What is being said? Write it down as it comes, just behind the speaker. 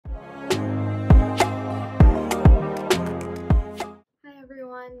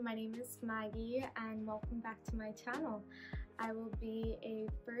my name is Maggie and welcome back to my channel. I will be a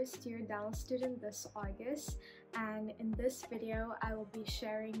first-year dental student this August, and in this video I will be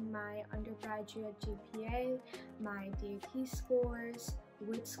sharing my undergraduate GPA, my DAT scores,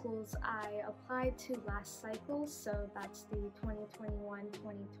 which schools I applied to last cycle, so that's the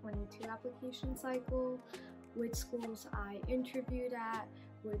 2021-2022 application cycle, which schools I interviewed at,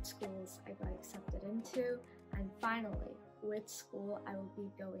 which schools I got accepted into, and finally, which school I will be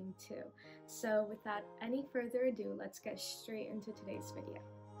going to. So without any further ado, let's get straight into today's video.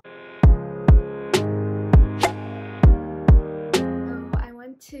 So I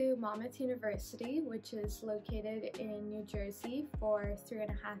went to Monmouth University, which is located in New Jersey, for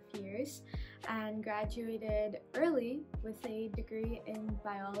 3.5 years and graduated early with a degree in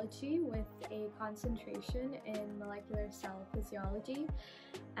biology with a concentration in molecular cell physiology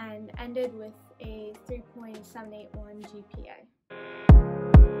and ended with a 3.781 GPA.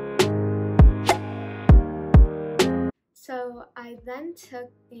 So I then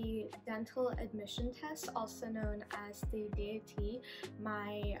took the dental admission test, also known as the DAT,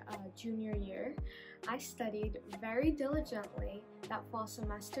 my junior year. I studied very diligently that fall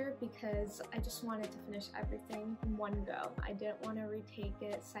semester because I just wanted to finish everything in one go. I didn't want to retake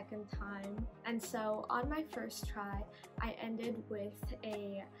it second time. And so on my first try, I ended with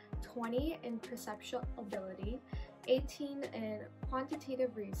a 20 in perceptual ability, 18 in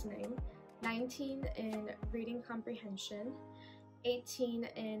quantitative reasoning, 19 in reading comprehension, 18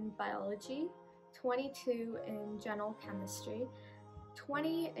 in biology, 22 in general chemistry,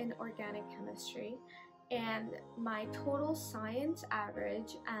 20 in organic chemistry, and my total science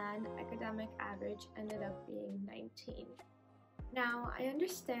average and academic average ended up being 19. Now, I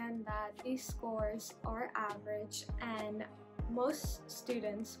understand that these scores are average and most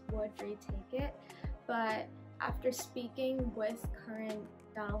students would retake it, but after speaking with current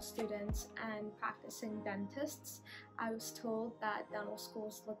dental students and practicing dentists, I was told that dental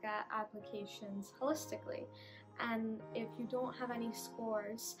schools look at applications holistically, and if you don't have any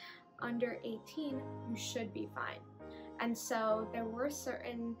scores under 18, you should be fine. And so there were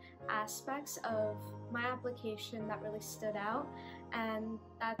certain aspects of my application that really stood out, and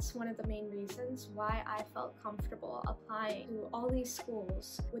that's one of the main reasons why I felt comfortable applying to all these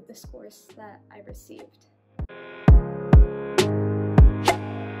schools with the scores that I received.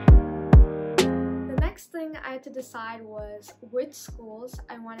 Next thing I had to decide was which schools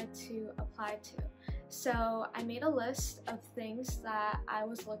I wanted to apply to. So I made a list of things that I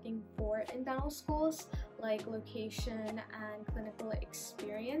was looking for in dental schools, like location and clinical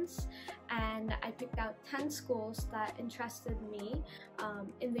experience, and I picked out 10 schools that interested me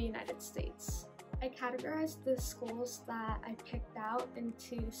in the United States. I categorized the schools that I picked out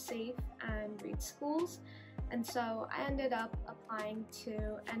into safe and READ schools, and so I ended up applying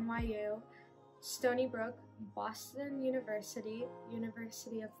to NYU, Stony Brook, Boston University,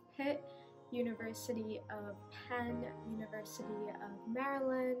 University of Pitt, University of Penn, University of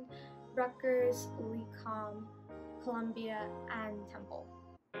Maryland, Rutgers, LECOM, Columbia, and Temple.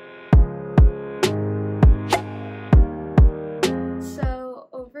 So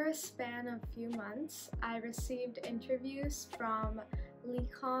over a span of a few months, I received interviews from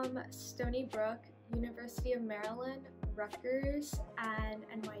LECOM, Stony Brook, University of Maryland, Rutgers, and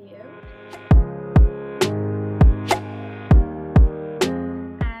NYU.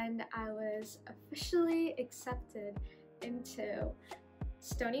 And I was officially accepted into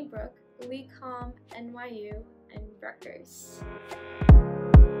Stony Brook, LECOM, NYU, and Rutgers.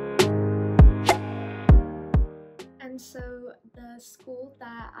 And so the school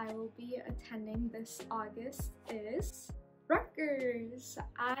that I will be attending this August is Rutgers.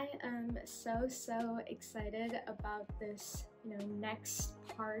 I am so excited about this, next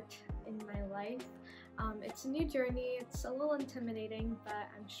part in my life. It's a new journey, it's a little intimidating, but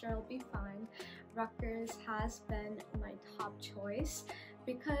I'm sure it'll be fine. Rutgers has been my top choice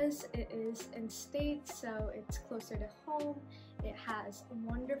because it is in state, so it's closer to home. It has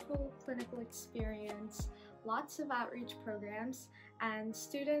wonderful clinical experience, lots of outreach programs, and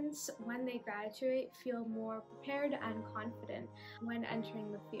students, when they graduate, feel more prepared and confident when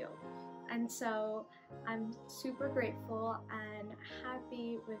entering the field. And so I'm super grateful and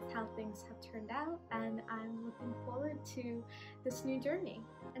happy with how things have turned out, and I'm looking forward to this new journey.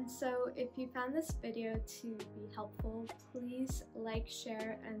 And so if you found this video to be helpful, please like,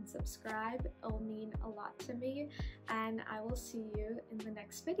 share, and subscribe. It'll mean a lot to me, and I will see you in the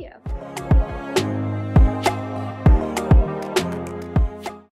next video.